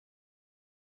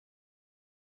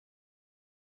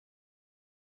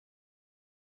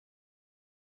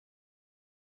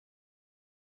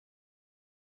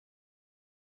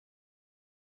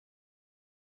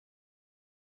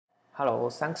Hello,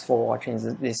 thanks for watching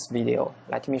this video.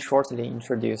 Let me shortly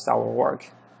introduce our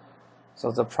work.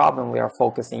 So the problem we are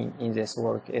focusing in this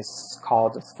work is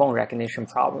called the phone recognition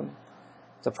problem.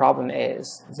 The problem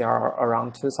is there are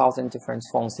around 2,000 different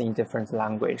phones in different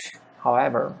language.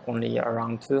 However, only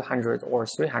around 200 or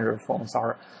 300 phones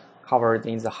are covered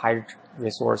in the high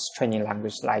resource training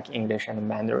language like English and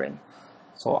Mandarin.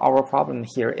 So our problem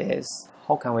here is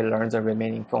how can we learn the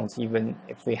remaining phones even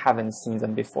if we haven't seen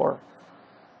them before?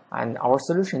 And our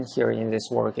solution here in this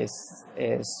work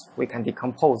is we can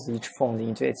decompose each phone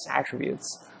into its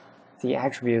attributes. The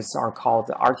attributes are called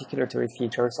the articulatory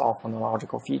features or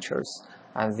phonological features,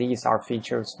 and these are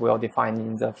features well defined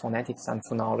in the phonetics and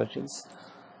phonologies.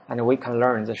 And we can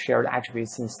learn the shared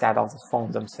attributes instead of the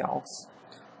phone themselves.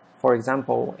 For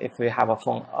example, if we have a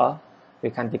phone A, we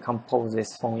can decompose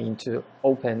this phone into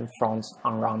open, front,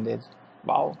 unrounded,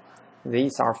 vowel.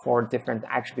 These are 4 different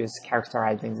attributes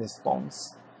characterizing these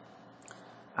phones.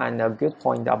 And a good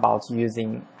point about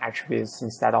using attributes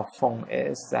instead of phone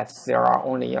is that there are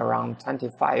only around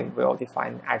 25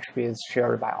 well-defined attributes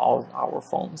shared by all our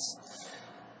phones.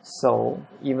 So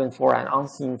even for an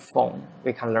unseen phone,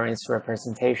 we can learn its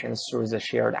representations through the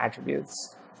shared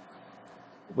attributes.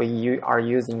 We are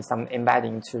using some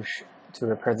embedding to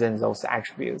represent those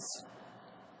attributes.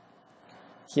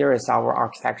 Here is our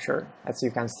architecture. As you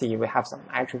can see, we have some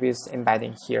attributes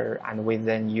embedding here, and we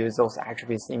then use those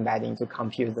attributes embedding to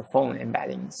compute the phone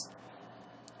embeddings.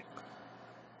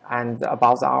 And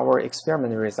about our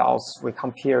experiment results, we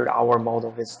compared our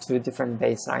model with 2 different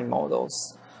baseline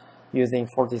models using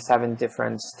 47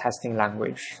 different testing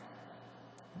languages.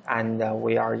 And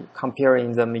we are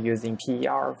comparing them using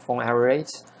PER, phone error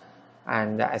rate.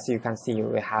 And as you can see,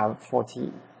 we have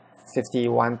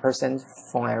 51%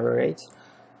 phone error rate.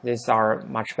 These are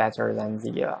much better than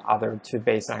the other 2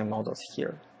 baseline models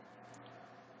here.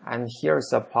 And here's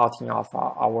the plotting of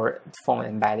our phone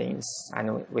embeddings,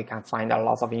 and we can find a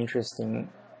lot of interesting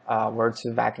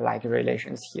word-to-vec-like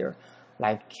relations here,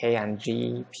 like K and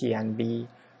G, P and B,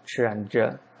 Ch and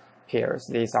Zh pairs.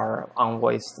 These are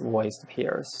unvoiced voiced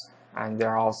pairs, and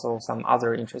there are also some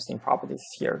other interesting properties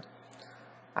here.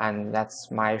 And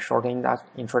that's my short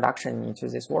introduction into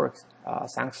this work.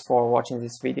 Thanks for watching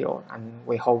this video, and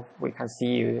we hope we can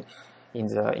see you in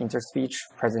the interspeech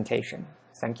presentation.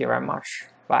 Thank you very much.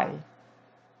 Bye.